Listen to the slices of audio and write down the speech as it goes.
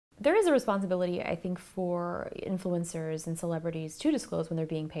There is a responsibility, I think, for influencers and celebrities to disclose when they're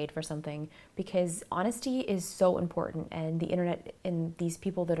being paid for something, because honesty is so important, and the internet and these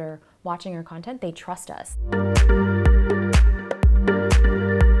people that are watching our content, they trust us.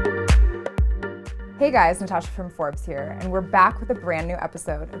 Hey guys, Natasha from Forbes here, and we're back with a brand new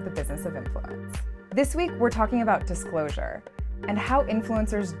episode of The Business of Influence. This week, we're talking about disclosure and how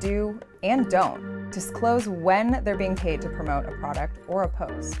influencers do and don't disclose when they're being paid to promote a product or a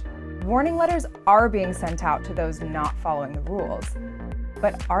post. Warning letters are being sent out to those not following the rules,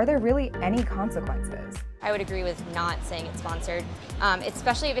 but are there really any consequences? I would agree with not saying it's sponsored,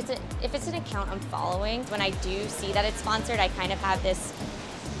 especially if it's an account I'm following. When I do see that it's sponsored, I kind of have this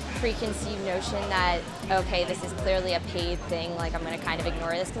preconceived notion that, okay, this is clearly a paid thing, like I'm going to kind of ignore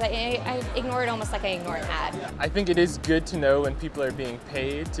this, because I ignore it almost like I ignore an ad. I think it is good to know when people are being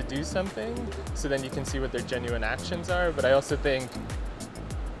paid to do something, so then you can see what their genuine actions are, but I also think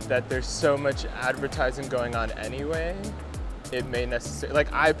that there's so much advertising going on anyway, it may necessarily,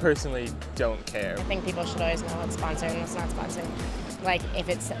 like I personally don't care. I think people should always know what's sponsored and what's not sponsored. Like if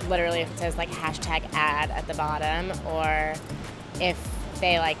it says like hashtag ad at the bottom, or if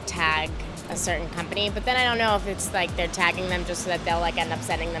they like tag a certain company, but then I don't know if it's like they're tagging them just so that they'll like end up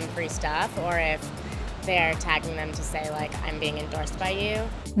sending them free stuff, or if they're tagging them to say like, I'm being endorsed by you.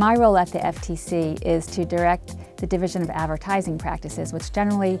 My role at the FTC is to direct the Division of Advertising Practices, which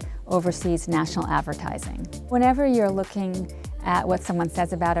generally oversees national advertising. Whenever you're looking at what someone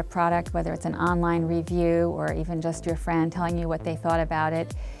says about a product, whether it's an online review or even just your friend telling you what they thought about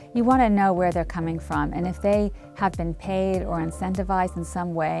it, you want to know where they're coming from, and if they have been paid or incentivized in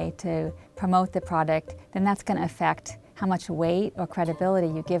some way to promote the product, then that's going to affect how much weight or credibility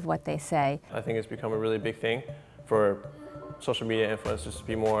you give what they say. I think it's become a really big thing for social media influencers to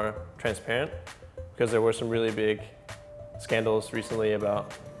be more transparent, because there were some really big scandals recently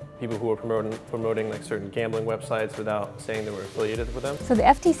about people who were promoting like certain gambling websites without saying they were affiliated with them. So the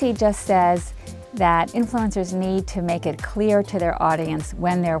FTC just says that influencers need to make it clear to their audience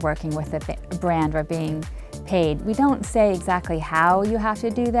when they're working with a brand or being paid. We don't say exactly how you have to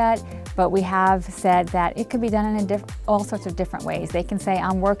do that, but we have said that it could be done in all sorts of different ways. They can say,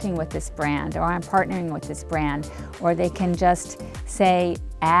 I'm working with this brand, or I'm partnering with this brand, or they can just say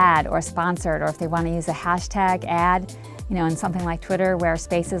ad or sponsored, or if they want to use a hashtag ad, you know, in something like Twitter where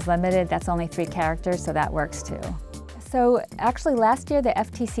space is limited, that's only 3 characters, so that works too. So actually last year the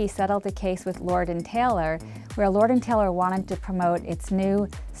FTC settled a case with Lord & Taylor where Lord & Taylor wanted to promote its new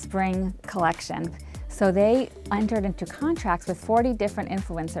spring collection. So they entered into contracts with 40 different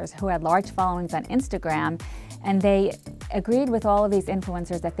influencers who had large followings on Instagram, and they agreed with all of these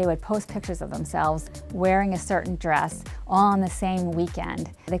influencers that they would post pictures of themselves wearing a certain dress all on the same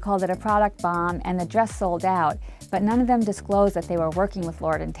weekend. They called it a product bomb, and the dress sold out, but none of them disclosed that they were working with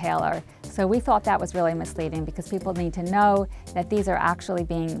Lord & Taylor. So we thought that was really misleading, because people need to know that these are actually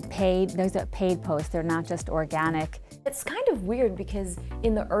being paid. Those are paid posts, they're not just organic. It's kind of weird because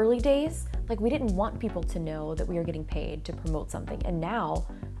in the early days, like we didn't want people to know that we were getting paid to promote something, and now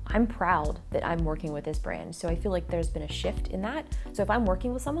I'm proud that I'm working with this brand. So I feel like there's been a shift in that. So if I'm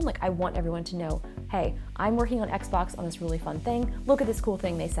working with someone, like I want everyone to know, hey, I'm working on Xbox on this really fun thing. Look at this cool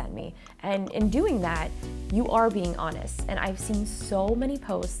thing they sent me. And in doing that, you are being honest. And I've seen so many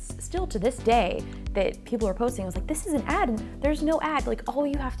posts still to this day that people are posting. I was like, this is an ad, and there's no ad. Like all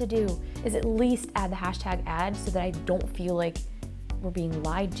you have to do is at least add the hashtag ad so that I don't feel like we're being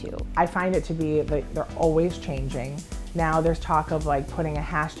lied to. I find it to be like they're always changing. Now there's talk of like putting a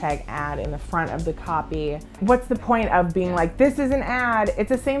hashtag ad in the front of the copy. What's the point of being like, this is an ad? It's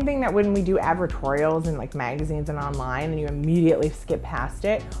the same thing that when we do advertorials in like magazines and online and you immediately skip past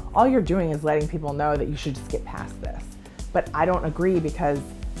it, all you're doing is letting people know that you should skip past this. But I don't agree, because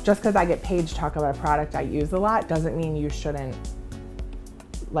just because I get paid to talk about a product I use a lot doesn't mean you shouldn't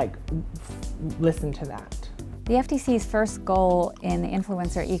like listen to that. The FTC's first goal in the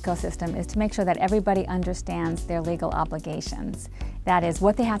influencer ecosystem is to make sure that everybody understands their legal obligations. That is,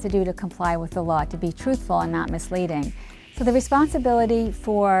 what they have to do to comply with the law, to be truthful and not misleading. So the responsibility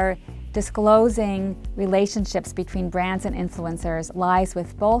for disclosing relationships between brands and influencers lies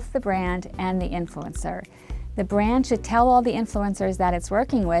with both the brand and the influencer. The brand should tell all the influencers that it's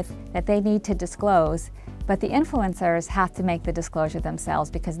working with that they need to disclose, but the influencers have to make the disclosure themselves,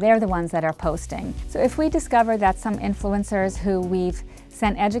 because they're the ones that are posting. So if we discover that some influencers who we've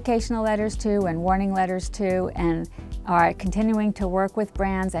sent educational letters to and warning letters to and are continuing to work with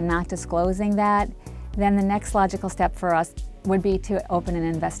brands and not disclosing that, then the next logical step for us would be to open an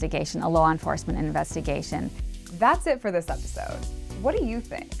investigation, a law enforcement investigation. That's it for this episode. What do you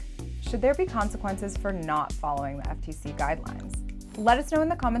think? Should there be consequences for not following the FTC guidelines? Let us know in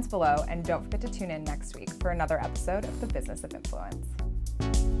the comments below, and don't forget to tune in next week for another episode of The Business of Influence.